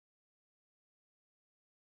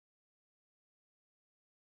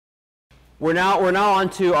We're now on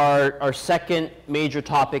to our second major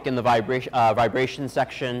topic in the vibration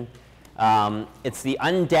section. It's the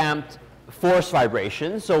undamped force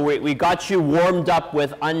vibrations. So we got you warmed up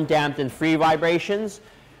with undamped and free vibrations.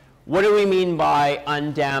 What do we mean by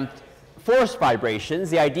undamped force vibrations?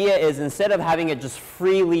 The idea is instead of having it just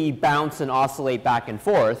freely bounce and oscillate back and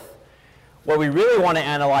forth, what we really want to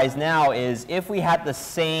analyze now is if we had the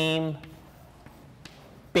same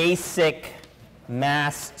basic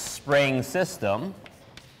mass spring system,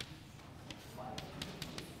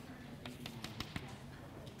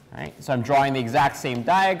 right? So I'm drawing the exact same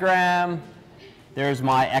diagram. There's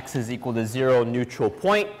my x is equal to 0 neutral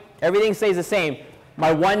point. Everything stays the same.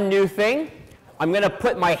 My one new thing, I'm going to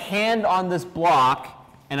put my hand on this block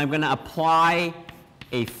and I'm going to apply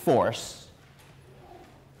a force.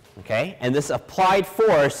 Okay? And this applied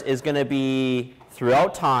force is going to be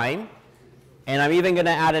throughout time. And I'm even going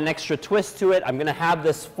to add an extra twist to it. I'm going to have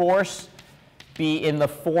this force be in the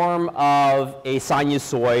form of a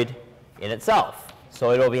sinusoid in itself.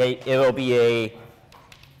 So it'll be a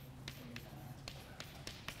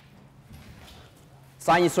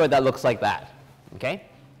sinusoid that looks like that. Okay?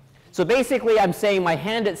 So basically, I'm saying my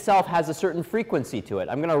hand itself has a certain frequency to it.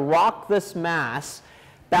 I'm going to rock this mass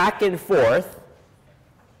back and forth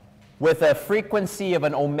with a frequency of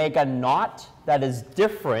an omega naught that is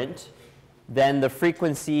different than the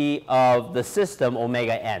frequency of the system,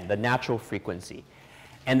 omega n, the natural frequency.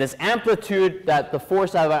 And this amplitude that the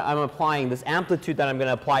force that I'm applying, this amplitude that I'm going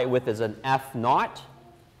to apply it with is an f naught.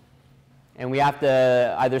 And we have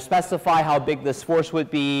to either specify how big this force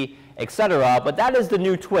would be, etc. But that is the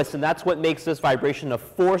new twist, and that's what makes this vibration a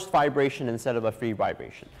forced vibration instead of a free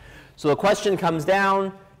vibration. So the question comes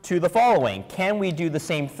down to the following. Can we do the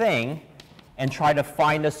same thing and try to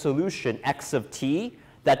find a solution, x of t,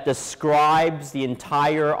 that describes the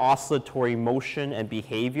entire oscillatory motion and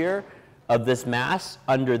behavior of this mass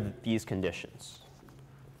under these conditions?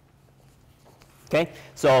 Okay,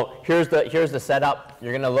 so here's the setup.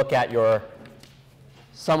 You're going to look at your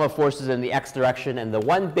sum of forces in the x direction, and the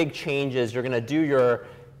one big change is you're going to do your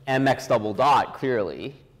mx double dot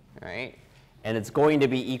clearly, right? And it's going to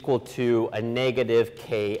be equal to a negative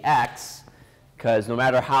kx, because no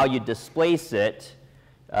matter how you displace it,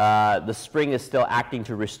 the spring is still acting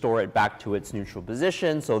to restore it back to its neutral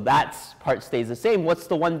position. So that part stays the same. What's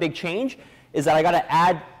the one big change? Is that I got to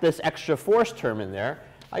add this extra force term in there.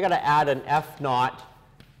 I got to add an f naught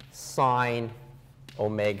sine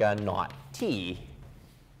omega naught t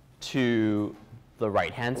to the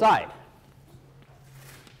right-hand side.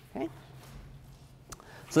 Okay?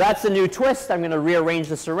 So that's the new twist. I'm going to rearrange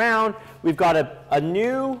this around. We've got a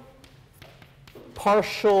new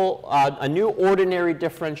a new ordinary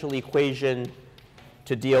differential equation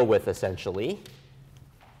to deal with, essentially.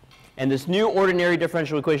 And this new ordinary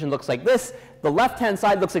differential equation looks like this. The left-hand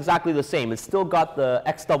side looks exactly the same. It's still got the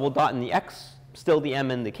x double dot and the x, still the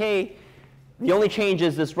m and the k. The only change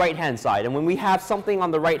is this right-hand side. And when we have something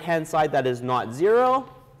on the right-hand side that is not 0,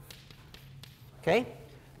 okay,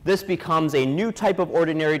 this becomes a new type of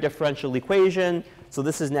ordinary differential equation. So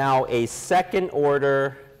this is now a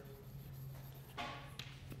second-order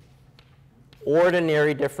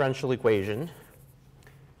ordinary differential equation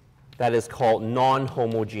that is called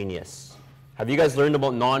non-homogeneous. Have you guys learned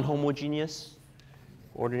about non-homogeneous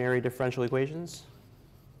ordinary differential equations?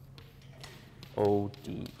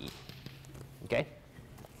 ODE. Okay?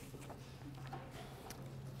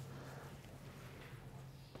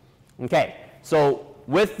 Okay, so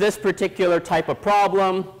with this particular type of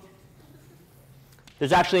problem,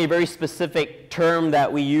 there's actually a very specific term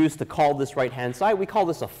that we use to call this right-hand side. We call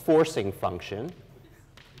this a forcing function.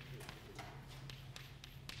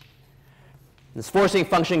 This forcing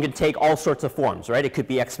function can take all sorts of forms, right? It could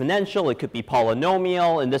be exponential, it could be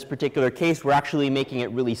polynomial. In this particular case, we're actually making it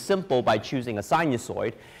really simple by choosing a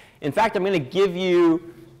sinusoid. In fact, I'm going to give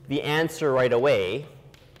you the answer right away.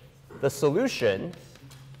 The solution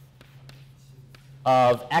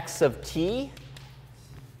of x of t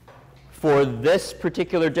for this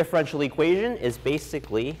particular differential equation is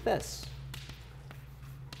basically this.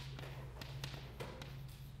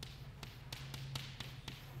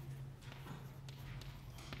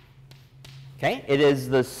 Okay, it is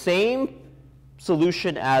the same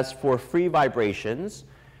solution as for free vibrations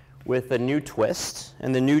with a new twist,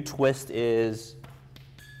 and the new twist is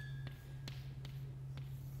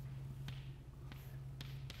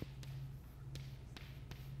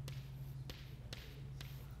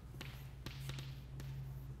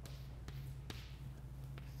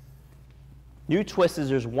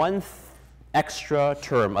there's one extra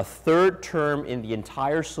term, a third term in the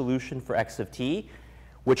entire solution for x of t,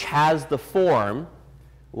 which has the form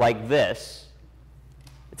like this.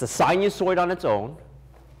 It's a sinusoid on its own,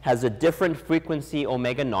 has a different frequency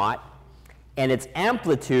omega naught, and its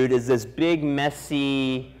amplitude is this big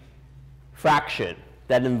messy fraction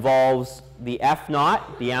that involves the f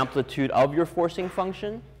naught, the amplitude of your forcing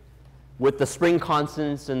function, with the spring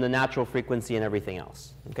constants and the natural frequency and everything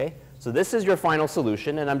else. Okay? So this is your final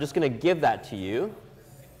solution, and I'm just going to give that to you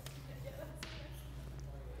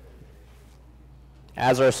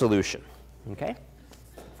as our solution. Okay?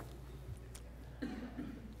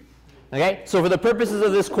 Okay? So for the purposes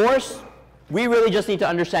of this course, we really just need to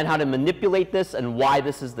understand how to manipulate this and why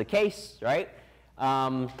this is the case, right?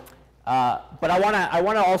 But I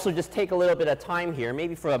want to also just take a little bit of time here,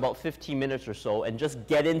 maybe for about 15 minutes or so, and just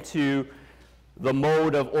get into the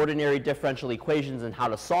mode of ordinary differential equations and how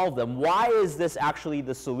to solve them. Why is this actually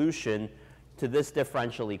the solution to this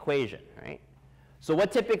differential equation, right? So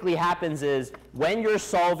what typically happens is when you're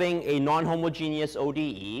solving a non-homogeneous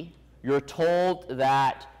ODE, you're told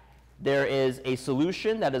that there is a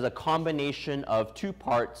solution that is a combination of two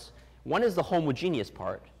parts. One is the homogeneous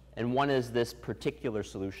part, and one is this particular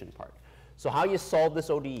solution part. So how you solve this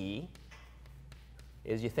ODE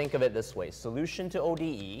is you think of it this way. Solution to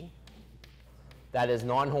ODE that is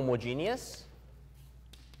non-homogeneous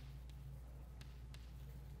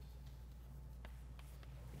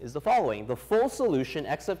is the following. The full solution,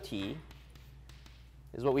 x of t,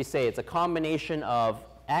 is what we say. It's a combination of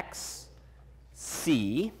xc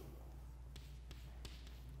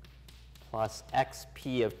plus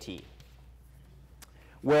xp of t,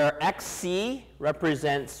 where xc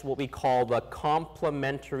represents what we call the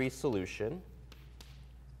complementary solution.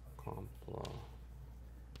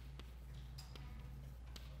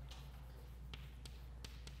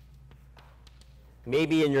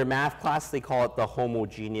 Maybe in your math class they call it the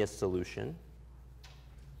homogeneous solution.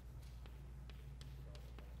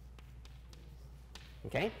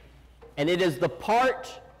 Okay? And it is the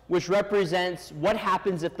part which represents what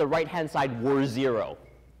happens if the right-hand side were 0.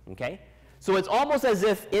 Okay? So it's almost as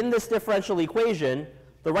if in this differential equation,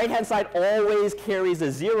 the right-hand side always carries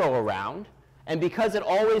a 0 around. And because it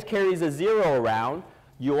always carries a 0 around,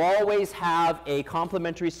 you always have a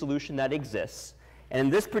complementary solution that exists. And in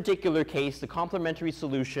this particular case, the complementary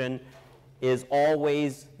solution is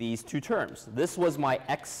always these two terms. This was my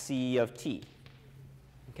xc of t.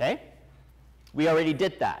 Okay? We already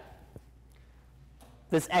did that.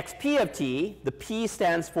 This xp of t, the p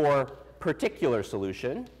stands for particular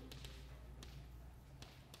solution.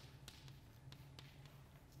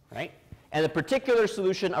 Right? And the particular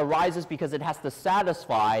solution arises because it has to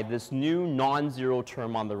satisfy this new non-zero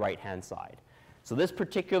term on the right-hand side. So this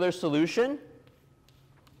particular solution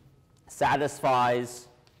satisfies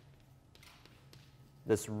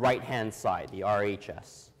this right-hand side, the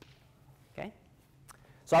RHS. Okay?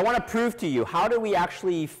 So I want to prove to you, how do we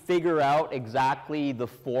actually figure out exactly the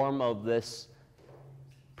form of this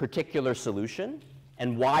particular solution,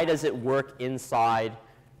 and why does it work inside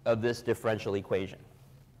of this differential equation?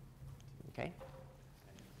 Okay?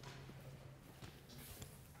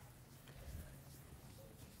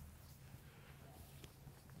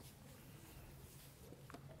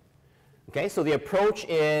 Okay, so the approach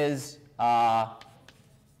is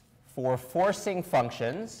for forcing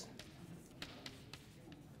functions,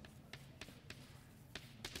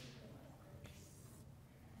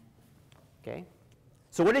 okay?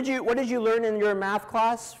 So what did you learn in your math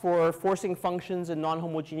class for forcing functions in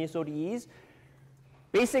non-homogeneous ODEs?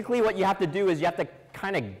 Basically what you have to do is you have to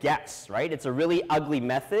kind of guess, right? It's a really ugly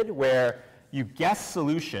method where you guess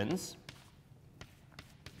solutions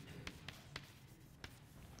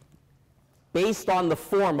based on the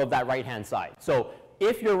form of that right-hand side. So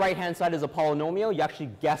if your right-hand side is a polynomial, you actually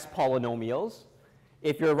guess polynomials.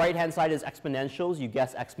 If your right-hand side is exponentials, you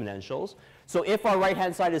guess exponentials. So if our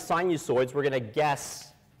right-hand side is sinusoids, we're going to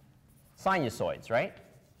guess sinusoids, right?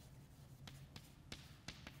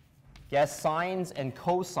 Guess sines and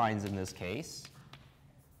cosines in this case.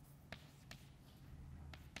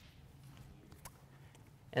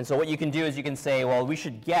 And so what you can do is you can say, well, we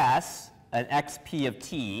should guess an xp of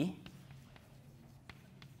t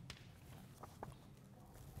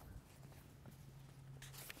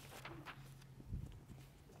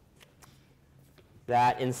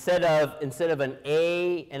that instead of an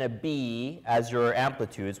A and a B as your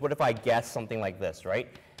amplitudes, what if I guess something like this, right?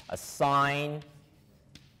 A sine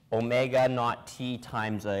omega naught t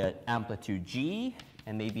times an amplitude g,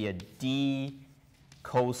 and maybe a d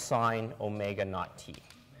cosine omega naught t.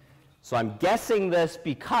 So I'm guessing this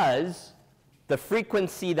because the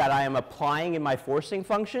frequency that I am applying in my forcing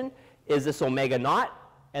function is this omega naught,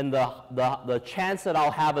 and the chance that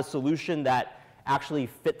I'll have a solution that actually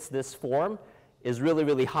fits this form is really,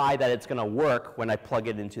 really high that it's going to work when I plug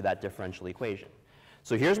it into that differential equation.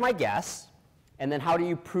 So here's my guess. And then how do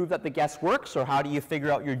you prove that the guess works, or how do you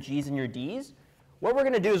figure out your g's and your d's? What we're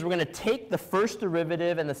going to do is we're going to take the first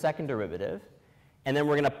derivative and the second derivative, and then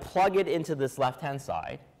we're going to plug it into this left-hand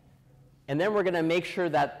side. And then we're going to make sure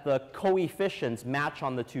that the coefficients match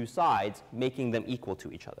on the two sides, making them equal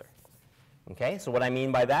to each other. Okay, so what I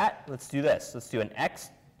mean by that, let's do this. Let's do an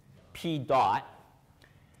xp dot,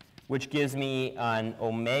 which gives me an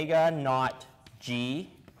omega naught g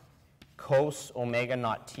cos omega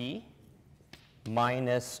naught t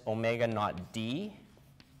minus omega naught d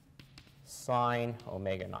sine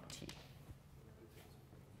omega naught t.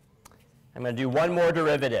 I'm going to do one more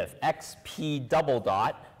derivative, xp double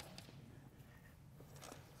dot.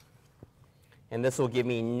 And this will give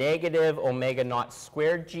me negative omega naught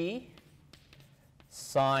squared g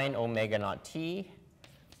sine omega naught t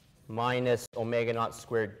minus omega naught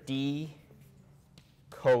squared d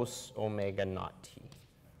cos omega naught t.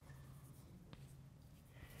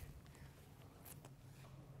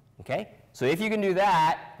 Okay, so if you can do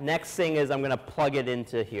that, next thing is I'm going to plug it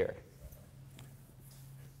into here.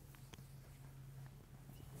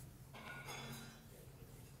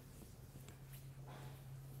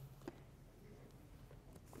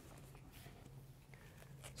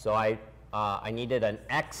 So I needed an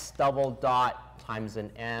x double dot times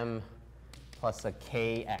an m plus a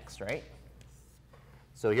kx, right?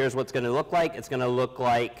 So here's what's going to look like. It's going to look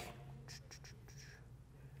like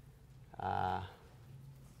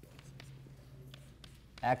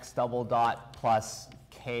x double dot plus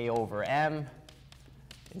k over m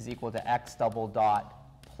is equal to x double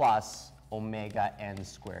dot plus omega n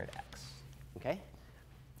squared x. Okay?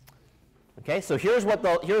 Okay, so here's what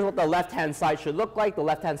the left-hand side should look like. The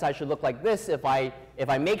left-hand side should look like this. If I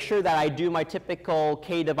make sure that I do my typical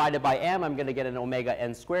k divided by m, I'm going to get an omega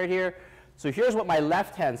n squared here. So here's what my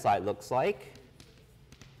left-hand side looks like.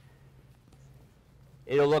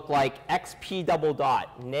 It'll look like xp double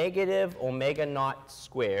dot negative omega naught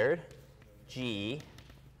squared g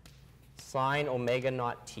sine omega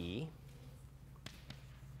naught t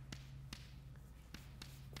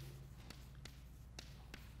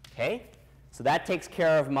okay? So that takes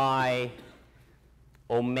care of my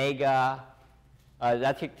omega,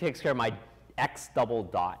 takes care of my x double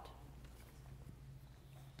dot.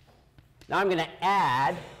 Now I'm going to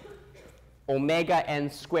add omega n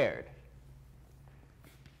squared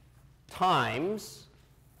times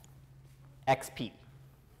xp.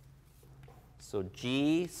 So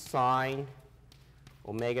g sine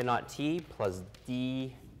omega naught t plus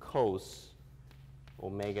d cos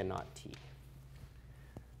omega naught t.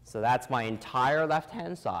 So that's my entire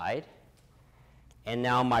left-hand side. And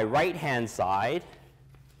now my right-hand side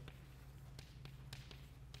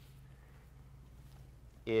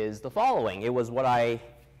is the following. It was what I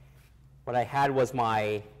had was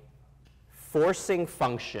my forcing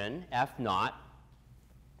function, F naught,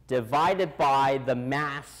 divided by the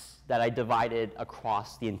mass that I divided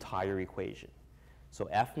across the entire equation. So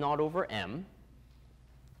F naught over m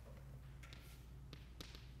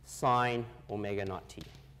sine omega naught t.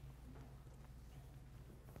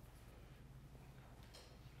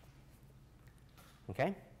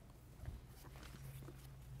 Okay?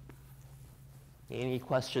 Any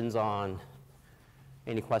questions on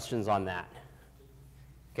that?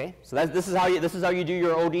 Okay? So this is how you do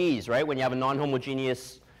your ODEs, right? When you have a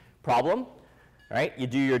non-homogeneous problem, right? You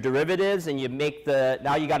do your derivatives and you make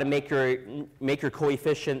now you got to make your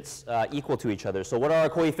coefficients equal to each other. So what are our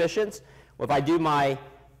coefficients? Well, if I do my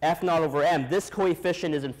F naught over m, this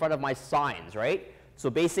coefficient is in front of my sines, right? So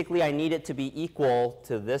basically I need it to be equal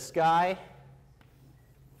to this guy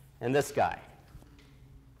and this guy,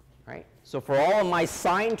 right? So for all of my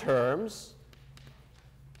sine terms,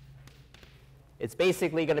 it's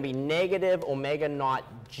basically going to be negative omega naught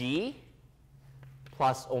g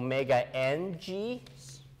plus omega n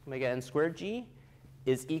squared g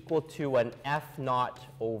is equal to an F naught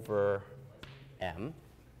over m.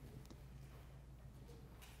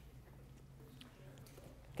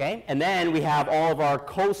 Okay, and then we have all of our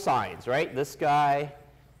cosines, right? This guy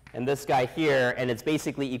and this guy here, and it's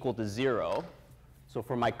basically equal to 0. So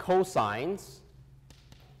for my cosines,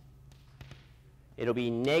 it'll be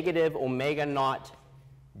negative omega naught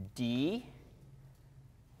d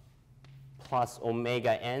plus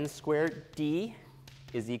omega n squared d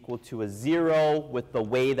is equal to a 0 with the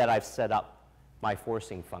way that I've set up my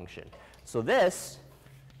forcing function. So this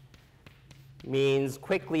means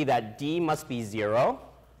quickly that d must be 0.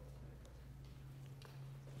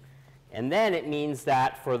 And then it means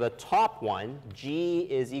that for the top one, g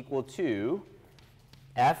is equal to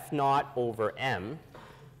F naught over m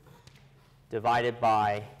divided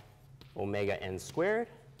by omega n squared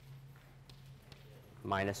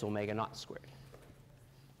minus omega naught squared.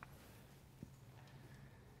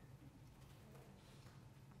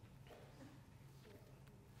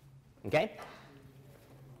 Okay?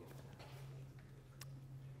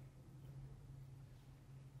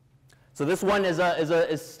 So this one is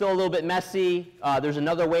still a little bit messy. There's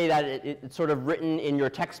another way that it's sort of written in your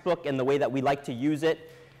textbook and the way that we like to use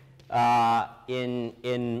it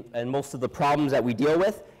in most of the problems that we deal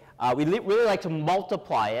with. We really like to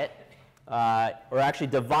multiply it, or actually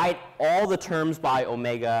divide all the terms by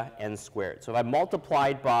omega n squared. So if I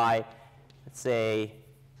multiplied by, let's say,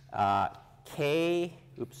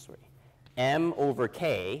 m over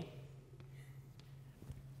k,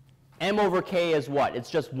 m over k is what? It's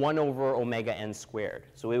just 1 over omega n squared.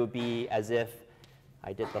 So it would be as if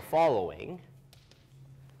I did the following.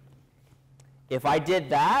 If I did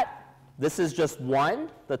that, this is just 1.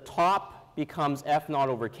 The top becomes f naught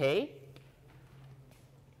over k.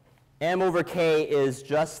 M over k is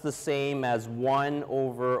just the same as 1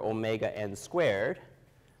 over omega n squared.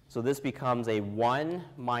 So this becomes a 1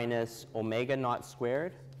 minus omega naught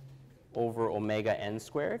squared over omega n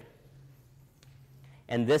squared.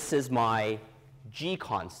 And this is my g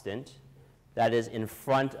constant that is in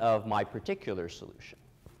front of my particular solution.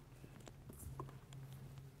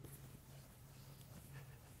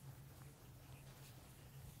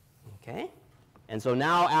 Okay? And so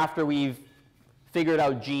now after we've figured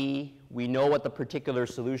out g, we know what the particular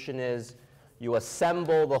solution is. You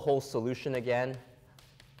assemble the whole solution again.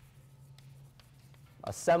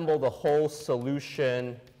 Assemble the whole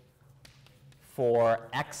solution for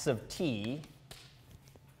x of t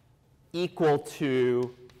equal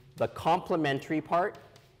to the complementary part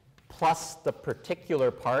plus the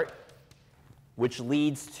particular part, which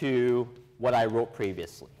leads to what I wrote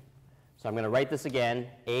previously. So I'm going to write this again,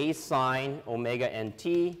 a sine omega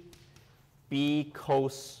nt, b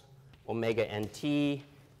cos omega nt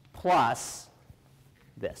plus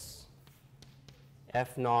this,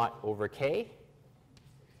 f naught over k.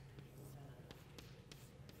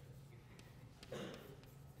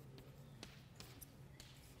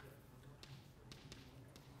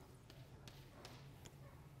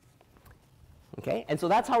 Okay, and so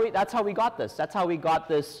that's how we got this. That's how we got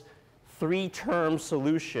this 3-term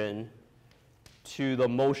solution to the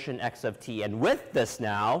motion x of t. And with this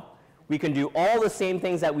now, we can do all the same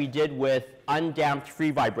things that we did with undamped free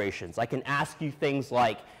vibrations. I can ask you things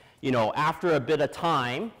like, you know, after a bit of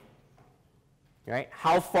time, right,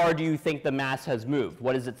 how far do you think the mass has moved?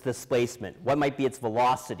 What is its displacement? What might be its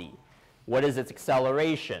velocity? What is its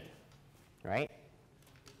acceleration? Right?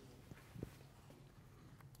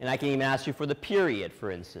 And I can even ask you for the period, for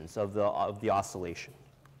instance, of the oscillation.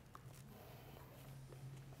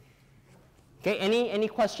 Okay, any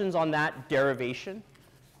questions on that derivation?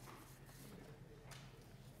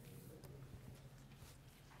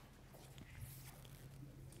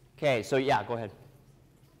 Okay, so yeah, go ahead.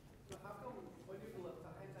 So how come when you do the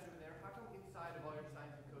left-hand side over there, how come inside of all your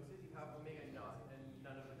sines and coses you have omega naught and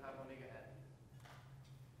none of them have omega n?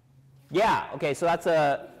 Yeah, okay, so that's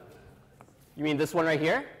a, you mean this one right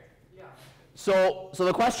here? Yeah. So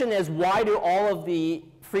the question is, why do all of the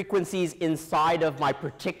frequencies inside of my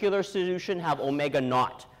particular solution have omega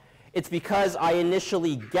naught? It's because I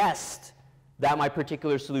initially guessed that my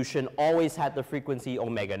particular solution always had the frequency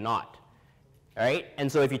omega naught. All right? And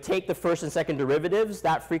so if you take the first and second derivatives,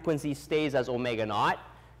 that frequency stays as omega naught,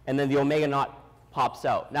 and then the omega naught pops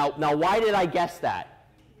out. Now why did I guess that?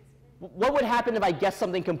 What would happen if I guessed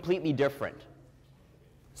something completely different?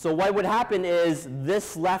 So what would happen is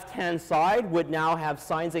this left-hand side would now have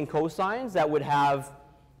sines and cosines that would have,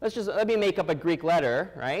 let me make up a Greek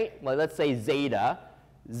letter, right? Let's say zeta.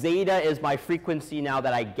 Zeta is my frequency now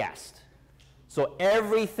that I guessed. So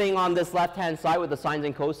everything on this left-hand side with the sines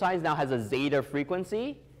and cosines now has a zeta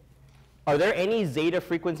frequency. Are there any zeta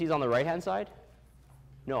frequencies on the right-hand side?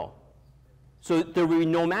 No. So there will be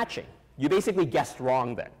no matching. You basically guessed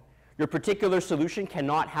wrong then. Your particular solution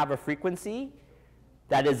cannot have a frequency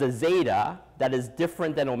that is a zeta that is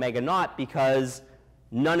different than omega naught because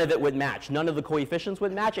none of it would match. None of the coefficients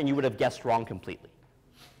would match, and you would have guessed wrong completely.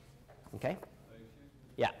 Okay?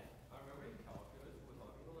 Yeah. I remember in calculus, we're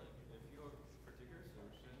talking about like if your particular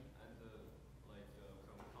solution and the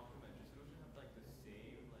complementary solution have like the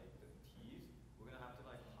same like the t's, we're gonna have to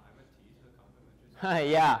like time a t to the complementary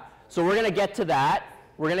solution. Yeah. So we're going to get to that.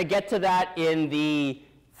 We're going to get to that in the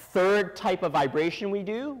third type of vibration we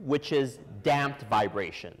do, which is damped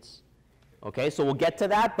vibrations. Okay, so we'll get to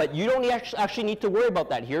that, but you don't actually need to worry about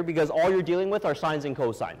that here because all you're dealing with are sines and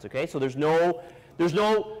cosines. Okay, so there's no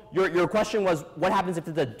your question was, what happens if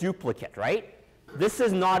it's a duplicate, right? This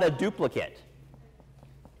is not a duplicate.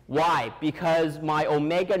 Why? Because my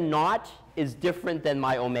omega naught is different than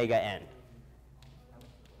my omega n.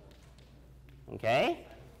 Okay?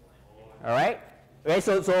 All right? Okay,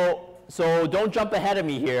 so don't jump ahead of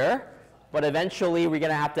me here, but eventually we're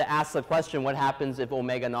going to have to ask the question, what happens if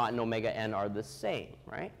omega naught and omega n are the same,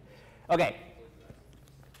 right? Okay.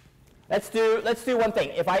 Let's do one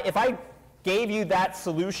thing. If I gave you that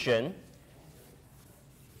solution,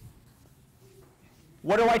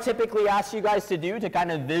 what do I typically ask you guys to do to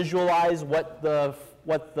kind of visualize what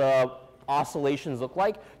the oscillations look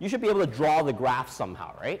like? You should be able to draw the graph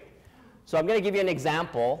somehow, right? So I'm going to give you an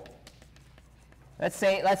example. Let's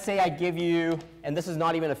say I give you, and this is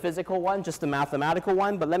not even a physical one, just a mathematical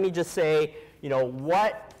one, but let me just say, you know,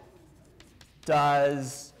 what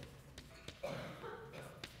does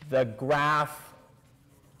the graph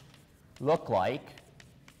look like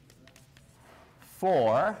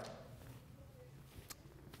for,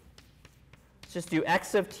 let's just do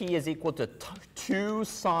x of t is equal to 2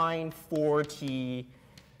 sine 4t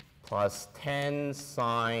plus 10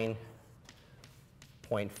 sine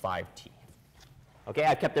 0.5t. Okay,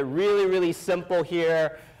 I've kept it really, really simple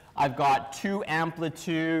here. I've got two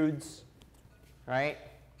amplitudes, right?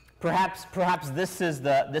 Perhaps this is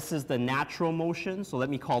the natural motion, so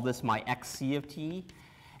let me call this my xc of t.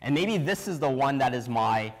 And maybe this is the one that is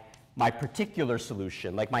my particular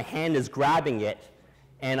solution. Like my hand is grabbing it,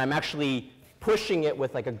 and I'm actually pushing it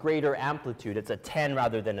with like a greater amplitude. It's a 10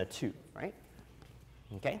 rather than a 2, right?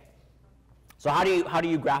 Okay? So how do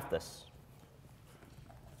you graph this?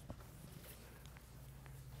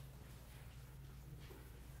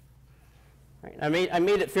 Right. I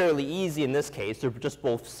made it fairly easy in this case. They're just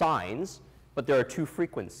both sines, but there are two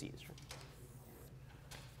frequencies.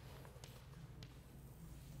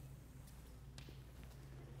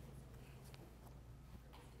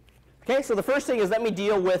 Okay, so the first thing is let me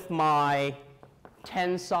deal with my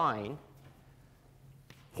 10 sine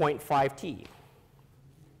 0.5t.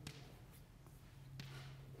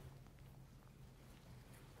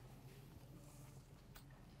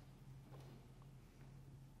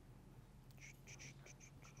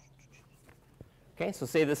 Okay, so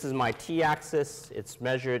say this is my t-axis. It's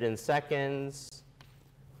measured in seconds.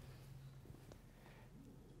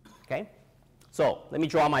 Okay, so let me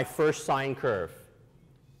draw my first sine curve.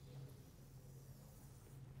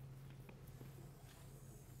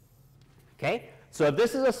 Okay, so if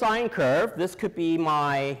this is a sine curve, this could be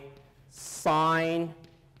my sine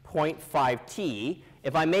 0.5t.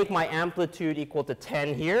 If I make my amplitude equal to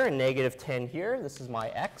 10 here and negative 10 here, this is my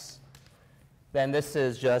x. Then this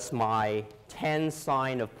is just my 10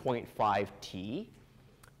 sine of 0.5t.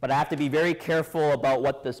 But I have to be very careful about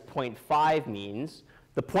what this 0.5 means.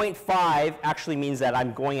 The 0.5 actually means that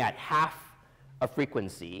I'm going at half a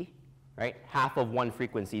frequency, right? Half of one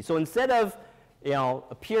frequency. So instead of, you know,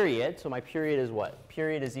 a period, so my period is what?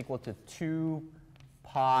 Period is equal to 2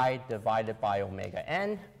 pi divided by omega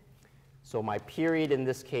n. So my period in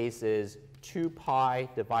this case is 2 pi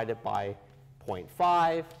divided by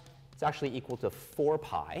 0.5. It's actually equal to 4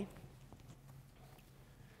 pi,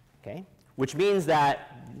 okay? Which means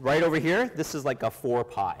that right over here, this is like a 4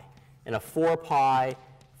 pi. And a 4 pi,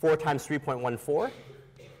 4 times 3.14,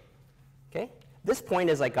 okay? This point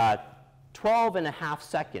is like a 12.5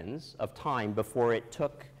 seconds of time before it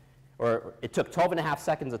took, or it took 12.5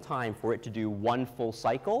 seconds of time for it to do one full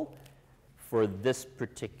cycle for this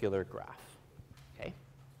particular graph.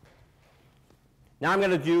 Now I'm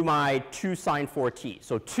going to do my 2 sine 4t.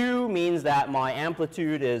 So 2 means that my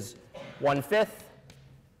amplitude is 1/5.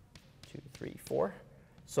 2, 3, 4.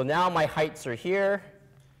 So now my heights are here.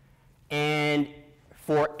 And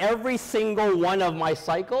for every single one of my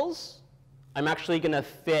cycles, I'm actually going to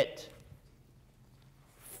fit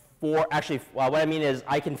what I mean is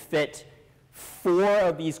I can fit 4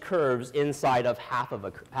 of these curves inside of half of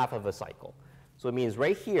a cycle. So it means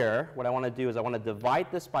right here, what I want to do is I want to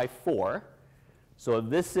divide this by 4. So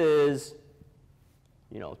if this is,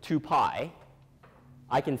 you know, 2 pi,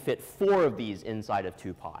 I can fit 4 of these inside of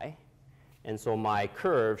 2 pi. And so my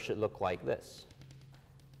curve should look like this.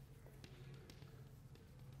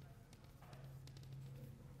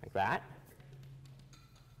 Like that.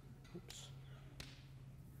 Oops.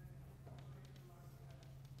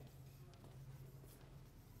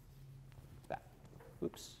 That.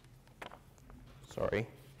 Oops. Sorry.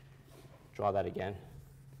 Draw that again.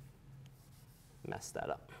 Mess that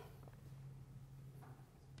up.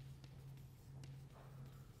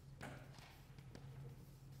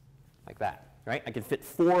 Like that, right? I can fit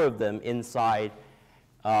 4 of them inside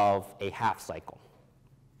of a half cycle.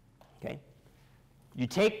 Okay? You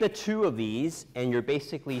take the two of these and you're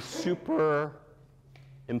basically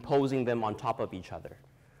superimposing them on top of each other.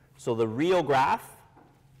 So the real graph,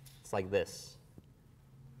 it's like this,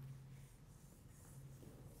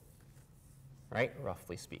 right?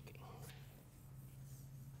 Roughly speaking.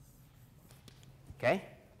 Okay?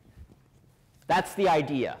 That's the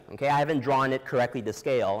idea. Okay? I haven't drawn it correctly to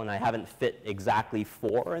scale, and I haven't fit exactly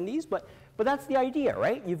 4 in these, but that's the idea,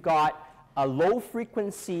 right? You've got a low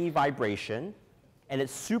frequency vibration, and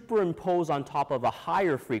it's superimposed on top of a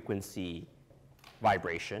higher frequency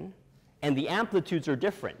vibration, and the amplitudes are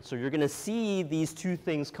different. So you're going to see these two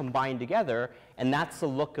things combined together, and that's the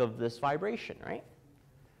look of this vibration, right?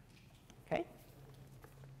 Okay?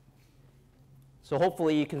 So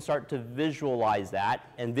hopefully you can start to visualize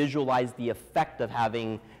that and visualize the effect of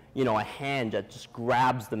having, you know, a hand that just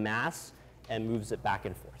grabs the mass and moves it back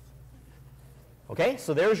and forth. Okay?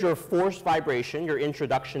 So there's your forced vibration, your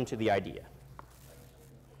introduction to the idea.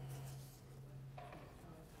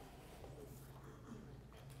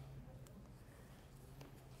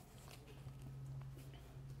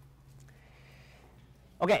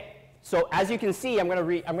 Okay, so as you can see, I'm going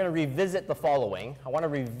to revisit the following. I want to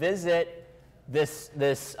revisit this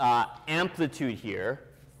amplitude here,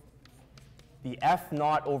 the F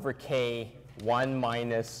naught over K 1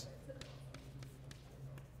 minus,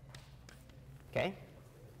 okay?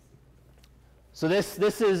 So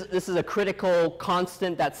this is a critical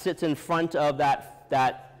constant that sits in front of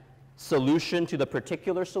that solution to the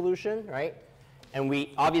particular solution, right? And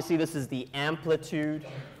obviously this is the amplitude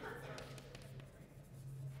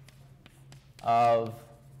of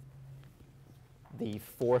the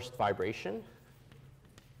forced vibration.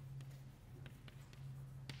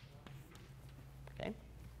 Okay?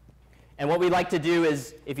 And what we like to do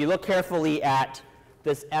is, if you look carefully at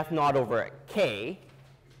this F naught over K,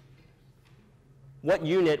 what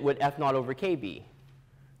unit would F naught over K be?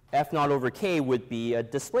 F naught over K would be a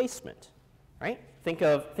displacement, right? Think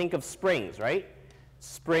of springs, right?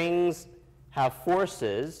 Springs have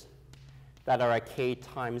forces that are a K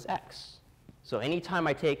times X. So anytime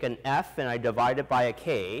I take an F and I divide it by a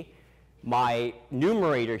K, my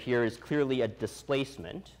numerator here is clearly a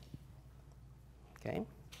displacement. Okay?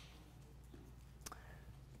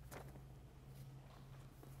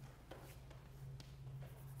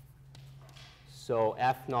 So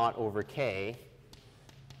F naught over K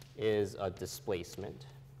is a displacement.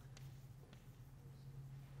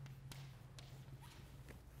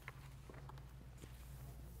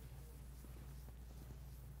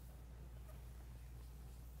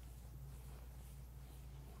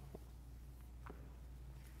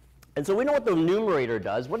 And so we know what the numerator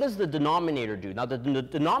does. What does the denominator do? Now, the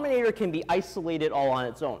denominator can be isolated all on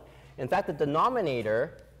its own. In fact, the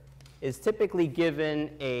denominator is typically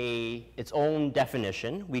given its own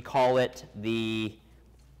definition. We call it the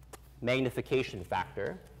magnification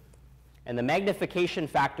factor. And the magnification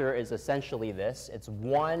factor is essentially this. It's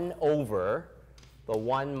 1 over the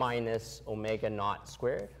 1 minus omega naught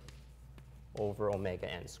squared over omega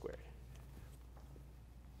n squared.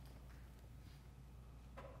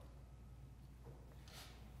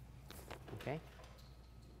 Okay?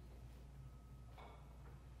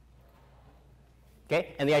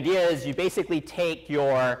 Okay? And the idea is you basically take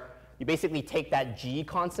that g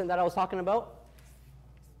constant that I was talking about,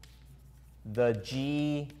 the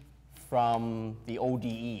g from the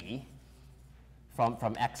ODE,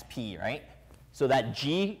 from xp, right? So that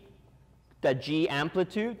g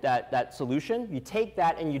amplitude, that solution, you take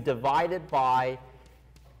that and you divide it by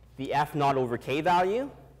the F naught over K value,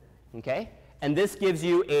 okay? And this gives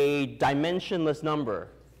you a dimensionless number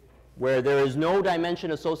where there is no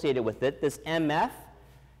dimension associated with it. This MF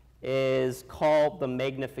is called the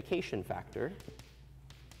magnification factor.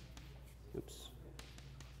 Oops.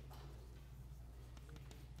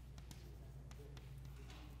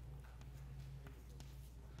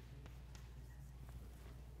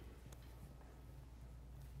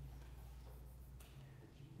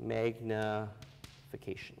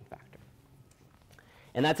 Magnification factor.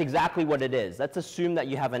 And that's exactly what it is. Let's assume that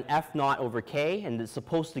you have an F naught over K, and it's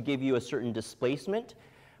supposed to give you a certain displacement.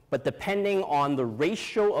 But depending on the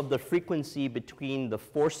ratio of the frequency between the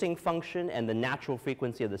forcing function and the natural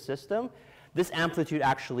frequency of the system, this amplitude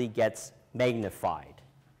actually gets magnified,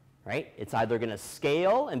 right? It's either going to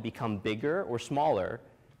scale and become bigger or smaller,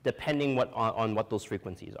 depending on what those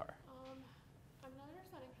frequencies are. I'm not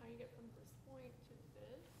understanding how you get from this point to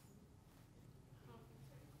this.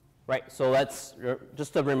 Right, so let's,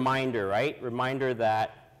 just a reminder, right? Reminder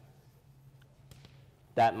that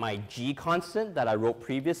my G constant that I wrote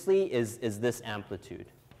previously is this amplitude.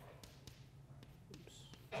 Oops.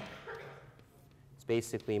 It's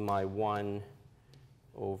basically my 1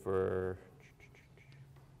 over,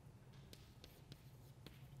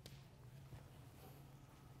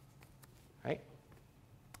 right?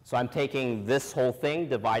 So I'm taking this whole thing,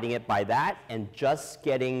 dividing it by that, and just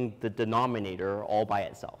getting the denominator all by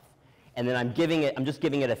itself. And then I'm just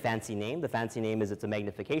giving it a fancy name. The fancy name is it's a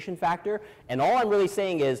magnification factor. And all I'm really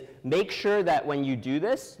saying is make sure that when you do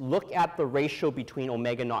this, look at the ratio between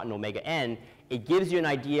omega naught and omega n. It gives you an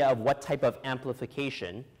idea of what type of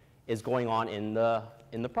amplification is going on in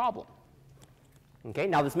the problem. Okay,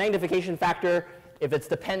 now this magnification factor, if it's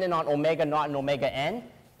dependent on omega naught and omega n,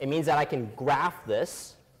 it means that I can graph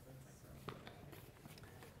this.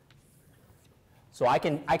 So I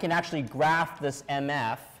can actually graph this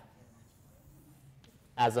MF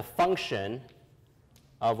as a function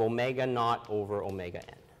of omega naught over omega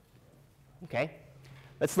n. Okay?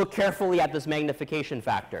 Let's look carefully at this magnification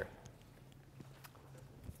factor.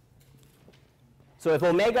 So if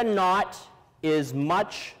omega naught is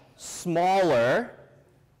much smaller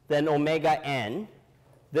than omega n,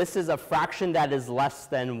 this is a fraction that is less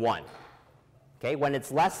than 1. Okay? When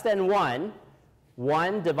it's less than 1,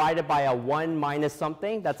 1 divided by a 1 minus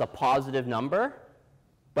something, that's a positive number.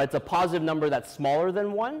 But it's a positive number that's smaller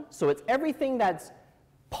than 1. So it's everything that's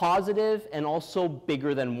positive and also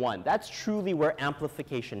bigger than 1. That's truly where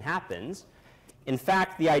amplification happens. In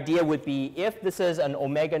fact, the idea would be if this is an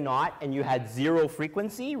omega naught and you had 0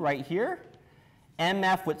 frequency right here,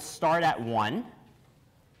 MF would start at 1,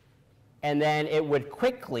 and then it would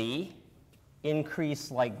quickly increase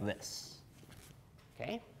like this.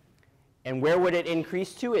 Okay? And where would it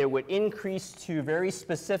increase to? It would increase to very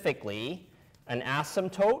specifically an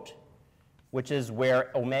asymptote, which is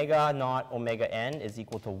where omega naught omega n is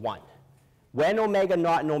equal to 1. When omega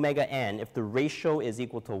naught and omega n, if the ratio is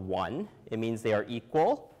equal to 1, it means they are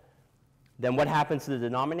equal. Then what happens to the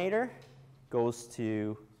denominator? Goes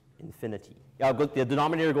to infinity. The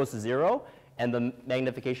denominator goes to 0, and the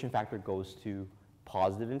magnification factor goes to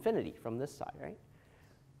positive infinity from this side, right?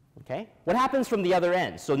 Okay? What happens from the other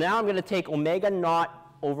end? So now I'm going to take omega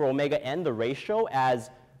naught over omega n, the ratio,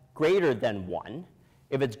 as greater than 1.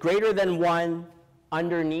 If it's greater than 1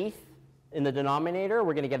 underneath in the denominator,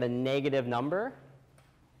 we're going to get a negative number,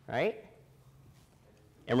 right?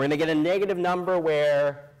 And we're going to get a negative number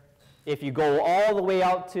where if you go all the way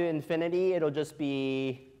out to infinity, it'll just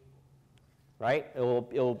be, right?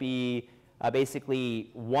 It'll be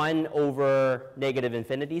basically 1 over negative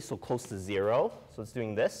infinity, so close to 0. So it's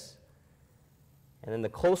doing this. And then the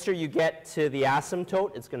closer you get to the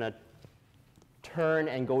asymptote, it's going to turn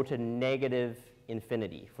and go to negative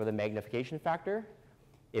infinity for the magnification factor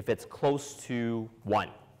if it's close to 1,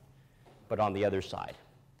 but on the other side.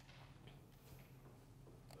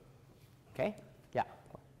 Okay? Yeah?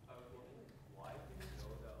 I was wondering, why do you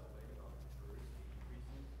know that omega naught first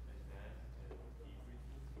increases and then it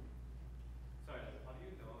decreases? Sorry, how do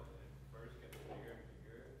you know it first gets bigger and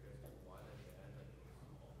bigger, gets to 1, and then it goes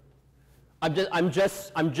smaller?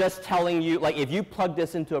 I'm just telling you, like if you plug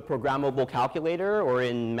this into a programmable calculator or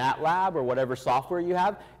in MATLAB or whatever software you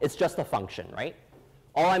have, it's just a function, right?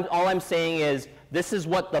 All I'm saying is this is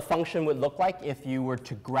what the function would look like if you were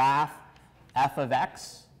to graph f of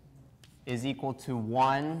x is equal to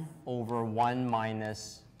 1 over 1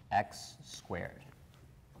 minus x squared,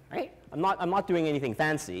 right? I'm not doing anything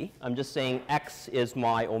fancy. I'm just saying x is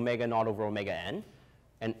my omega naught over omega n,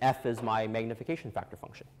 and f is my magnification factor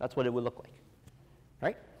function. That's what it would look like,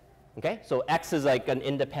 right? Okay, so x is like an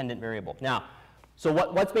independent variable. Now, so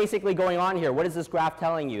what's basically going on here? What is this graph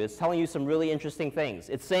telling you? It's telling you some really interesting things.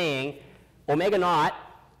 It's saying omega naught,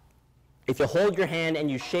 if you hold your hand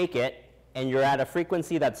and you shake it, and you're at a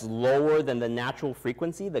frequency that's lower than the natural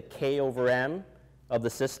frequency, the k over m of the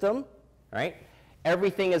system, right?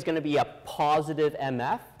 Everything is going to be a positive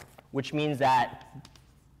MF, which means that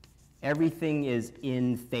everything is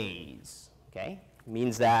in phase, okay? It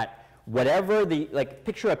means that whatever like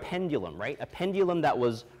picture a pendulum, right? A pendulum that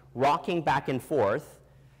was rocking back and forth,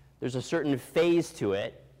 there's a certain phase to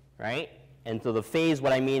it, right? And so the phase,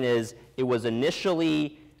 what I mean is it was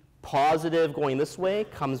initially positive going this way,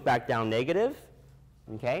 comes back down negative,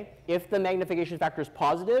 okay? If the magnification factor is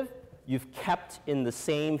positive, you've kept in the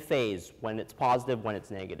same phase when it's positive, when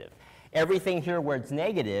it's negative. Everything here where it's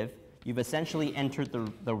negative, you've essentially entered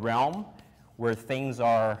the realm where things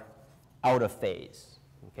are out of phase,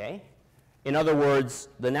 okay? In other words,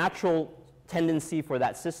 the natural tendency for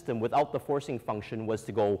that system without the forcing function was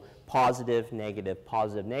to go positive, negative,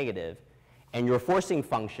 positive, negative. And your forcing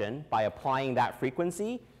function, by applying that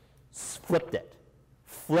frequency, flipped it,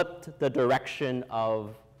 flipped the direction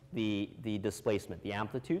of the displacement, the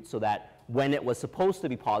amplitude, so that when it was supposed to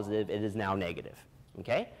be positive, it is now negative,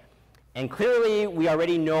 okay? And clearly, we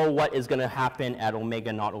already know what is going to happen at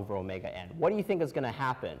omega naught over omega n. What do you think is going to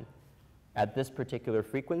happen at this particular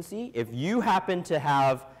frequency? If you happen to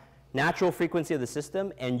have natural frequency of the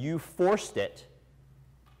system and you forced it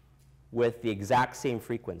with the exact same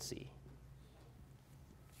frequency,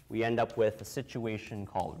 we end up with a situation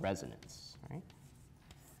called resonance, right?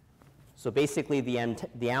 So basically,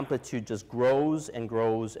 the amplitude just grows and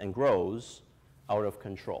grows and grows out of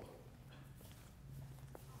control.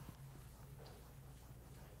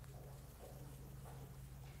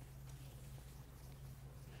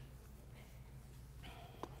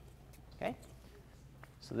 Okay?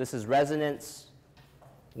 So this is resonance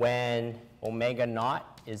when omega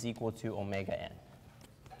naught is equal to omega n.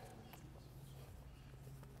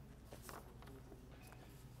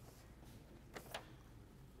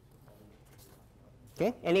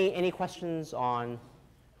 Okay? Any questions on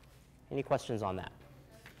that?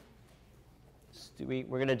 We're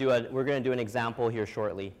going to do an example here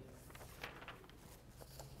shortly.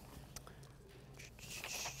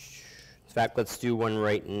 In fact, let's do one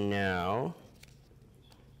right now.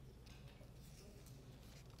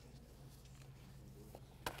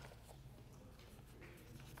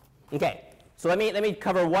 Okay, so let me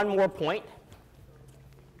cover one more point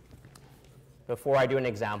before I do an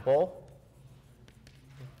example.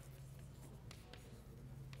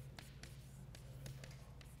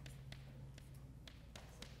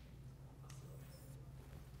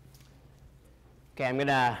 Okay, I'm going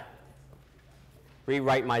to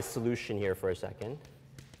rewrite my solution here for a second.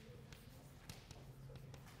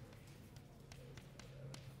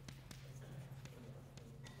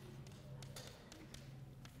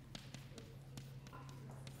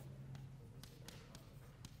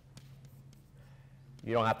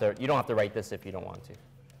 You don't have to write this if you don't want to.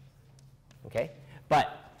 Okay?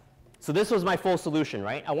 But so this was my full solution,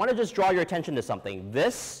 right? I want to just draw your attention to something.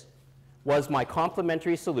 This was my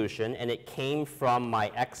complementary solution, and it came from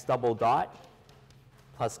my x double dot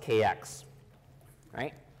plus kx,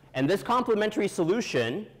 right? And this complementary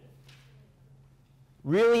solution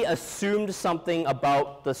really assumed something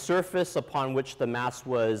about the surface upon which the mass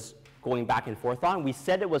was going back and forth on. We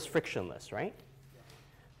said it was frictionless, right?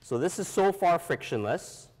 So this is so far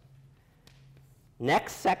frictionless.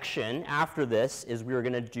 Next section after this is we're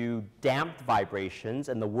going to do damped vibrations,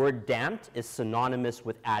 and the word damped is synonymous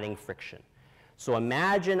with adding friction. So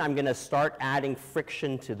imagine I'm going to start adding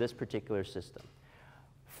friction to this particular system.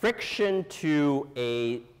 Friction to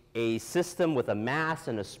a system with a mass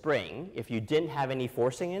and a spring, if you didn't have any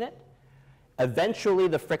forcing in it, eventually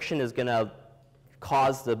the friction is going to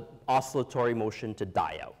cause the oscillatory motion to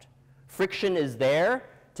die out. Friction is there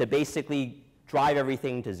to basically drive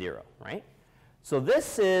everything to zero, right? So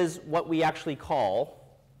this is what we actually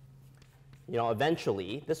call,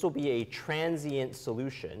 eventually, this will be a transient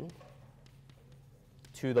solution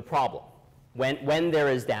to the problem when there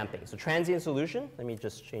is damping. So transient solution, let me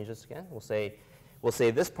just change this again. We'll say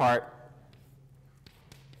this part,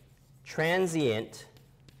 transient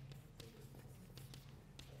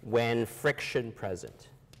when friction present.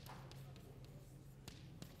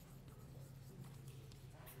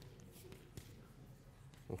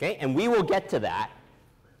 Okay, and we will get to that.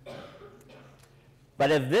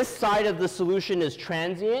 But if this side of the solution is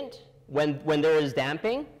transient when there is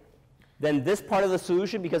damping, then this part of the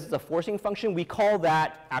solution, because it's a forcing function, we call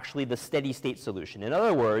that actually the steady state solution. In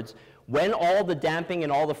other words, when all the damping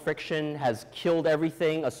and all the friction has killed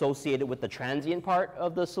everything associated with the transient part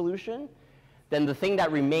of the solution, then the thing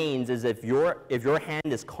that remains is if your hand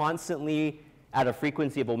is constantly at a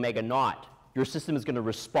frequency of omega naught, your system is going to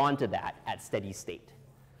respond to that at steady state.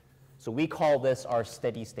 So we call this our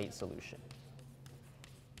steady state solution.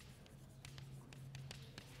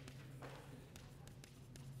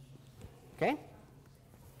 Okay?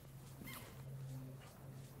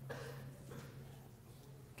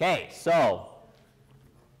 Okay, so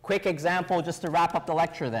quick example just to wrap up the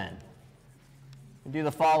lecture then. We'll do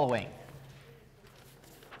the following.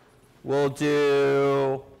 We'll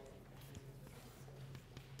do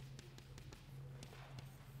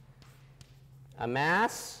a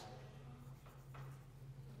mass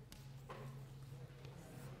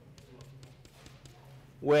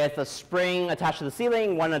with a spring attached to the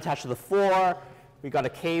ceiling, one attached to the floor. We got a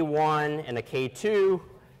K1 and a K2.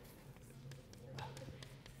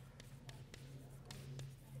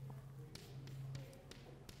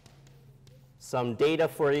 Some data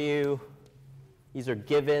for you. These are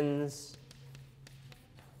givens.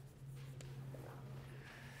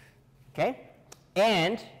 Okay?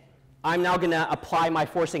 And I'm now going to apply my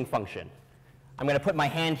forcing function. I'm going to put my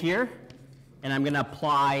hand here, and I'm going to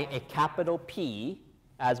apply a capital P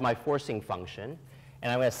as my forcing function.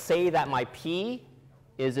 And I'm going to say that my P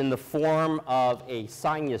is in the form of a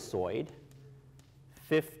sinusoid,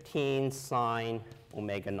 15 sine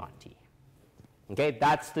omega naught t. Okay,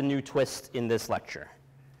 that's the new twist in this lecture.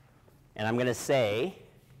 And I'm going to say,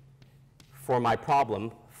 for my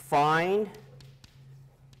problem, find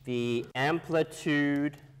the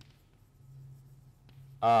amplitude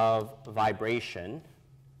of vibration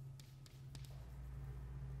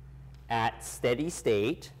at steady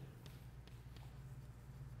state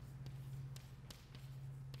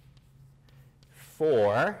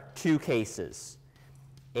for two cases.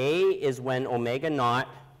 A is when omega naught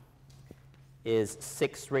is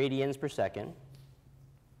 6 radians per second,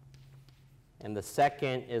 and the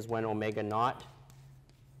second is when omega naught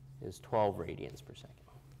is 12 radians per second.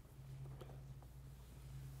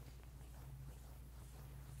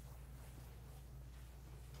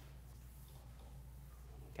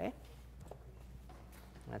 Okay?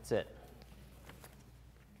 That's it.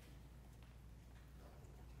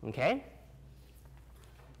 Okay?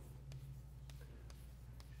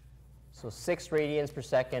 So 6 radians per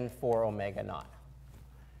second for omega naught.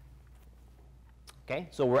 Okay,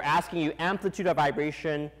 so we're asking you amplitude of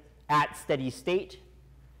vibration at steady state.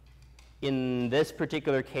 In this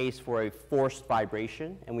particular case for a forced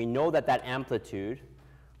vibration, and we know that that amplitude,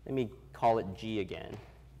 let me call it G again,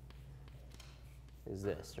 is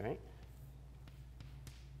this, right?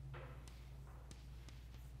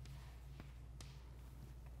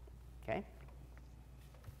 Okay.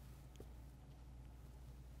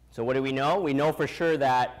 So what do we know? We know for sure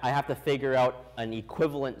that I have to figure out an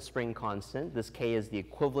equivalent spring constant. This K is the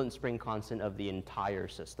equivalent spring constant of the entire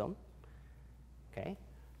system. Okay?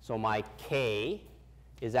 So my K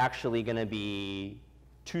is actually going to be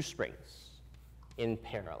 2 springs in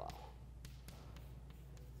parallel.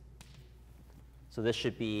 So this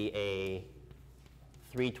should be a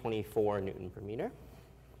 324 Newton per meter.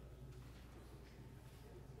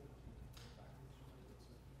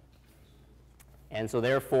 And so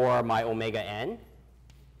therefore, my omega n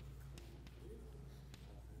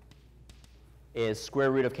is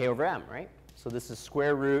square root of k over m, right? So this is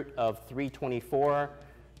square root of 324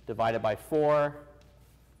 divided by 4.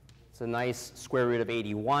 It's a nice square root of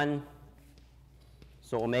 81.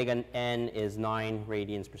 So omega n is 9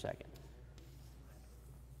 radians per second.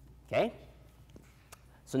 Okay?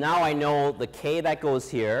 So now I know the k that goes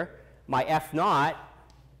here. My f naught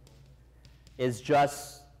is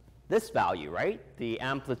just this value, right? The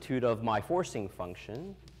amplitude of my forcing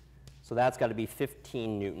function. So that's got to be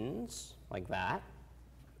 15 newtons, like that.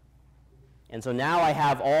 And so now I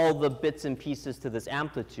have all the bits and pieces to this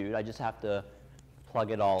amplitude. I just have to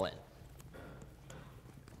plug it all in.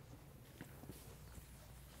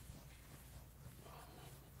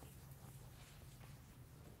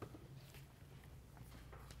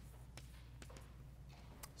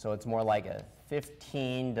 So it's more like a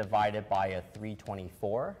 15 divided by a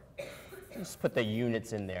 324. Just put the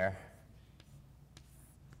units in there.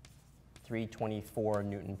 324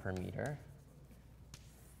 Newton per meter.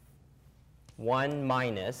 1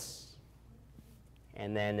 minus,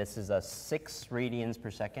 and then this is a 6 radians per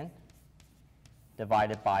second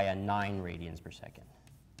divided by a 9 radians per second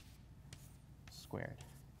squared.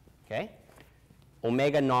 Okay?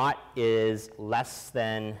 Omega naught is less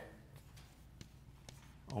than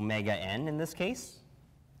omega n in this case,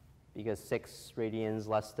 because 6 radians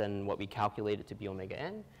less than what we calculated to be omega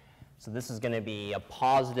n. So this is going to be a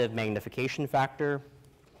positive magnification factor.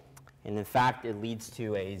 And in fact, it leads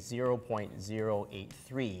to a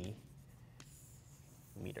 0.083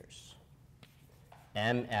 meters.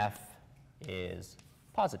 MF is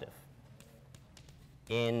positive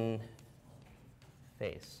in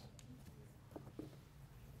phase.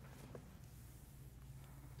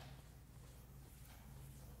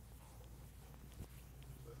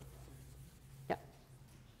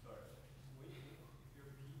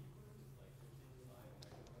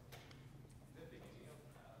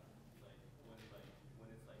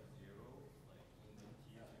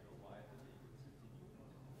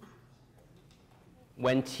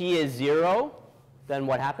 When t is 0, then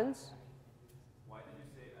what happens? Why did you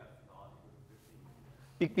say f naught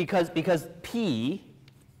equals 15? Because p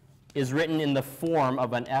is written in the form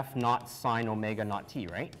of an f naught sine omega naught t,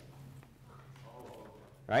 right?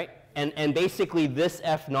 Right? And basically this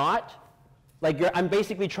f naught, like I'm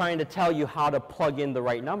basically trying to tell you how to plug in the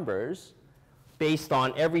right numbers based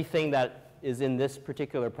on everything that is in this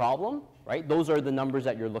particular problem, right? Those are the numbers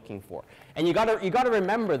that you're looking for. And you gotta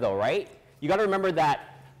remember though, right? You got to remember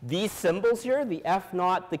that these symbols here, the f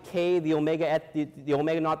naught, the k, the omega, the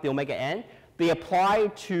omega naught, the omega n, they apply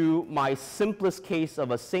to my simplest case of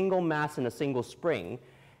a single mass and a single spring.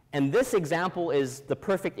 And this example is the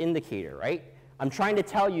perfect indicator, right? I'm trying to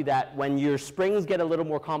tell you that when your springs get a little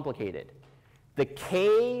more complicated, the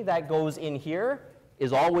K that goes in here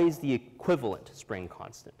is always the equivalent spring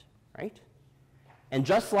constant, right? And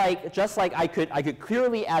just like I could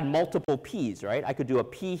clearly add multiple P's, right? I could do a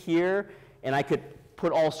P here, and I could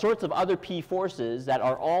put all sorts of other P forces that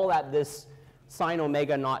are all at this sine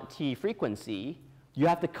omega naught T frequency. You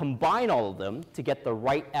have to combine all of them to get the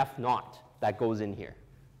right F naught that goes in here,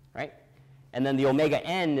 right? And then the omega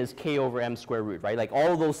n is K over m square root, right? Like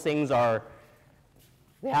all of those things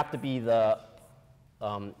they have to be the,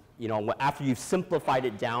 you know, after you've simplified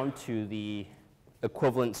it down to the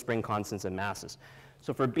equivalent spring constants and masses.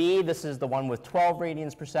 So for B, this is the one with 12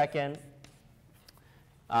 radians per second.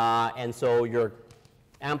 And so your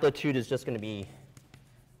amplitude is just going to be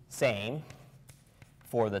same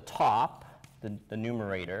for the top, the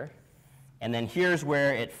numerator. And then here's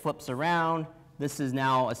where it flips around. This is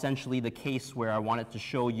now essentially the case where I wanted to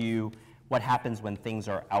show you what happens when things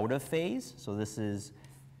are out of phase. So this is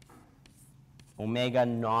omega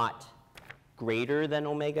naught greater than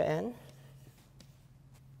omega n,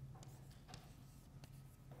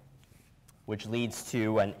 which leads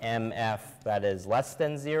to an MF that is less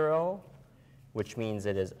than 0, which means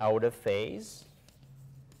it is out of phase.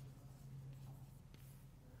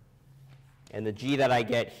 And the G that I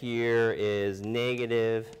get here is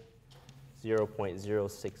negative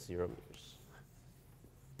 0.060 meters.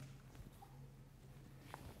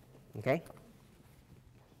 Okay?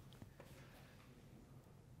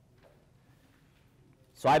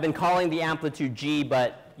 So I've been calling the amplitude G,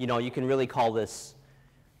 but you know, you can really call this,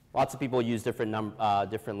 lots of people use different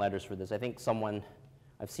letters for this. I think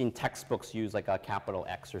I've seen textbooks use like a capital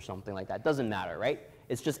X or something like that. It doesn't matter, right?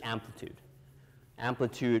 It's just amplitude.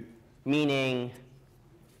 Amplitude meaning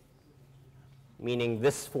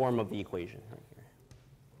this form of the equation right here.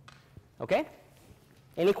 Okay?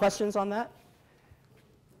 Any questions on that?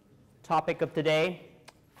 Topic of today,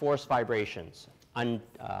 force vibrations. Yeah,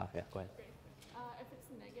 go ahead. If it's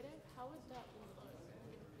negative, how would that look in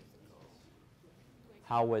physical? Like,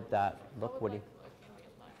 How would that look? how would What do you? that look in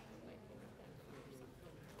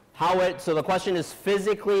real life? Like, So the question is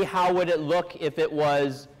physically, how would it look if it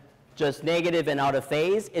was just negative and out of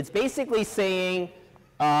phase? It's basically saying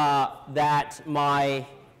that my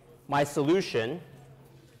solution,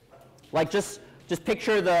 like just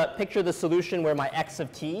picture the solution where my x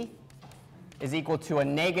of t is equal to a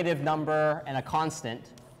negative number and a constant.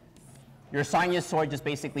 Your sinusoid just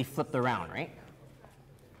basically flipped around, right?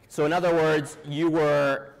 So in other words, you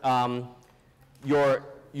were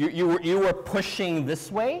pushing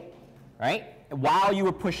this way, right? While you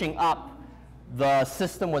were pushing up, the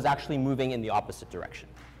system was actually moving in the opposite direction,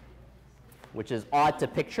 which is odd to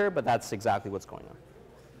picture, but that's exactly what's going on.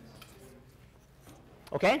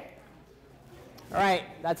 Okay? All right,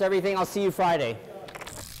 that's everything. I'll see you Friday.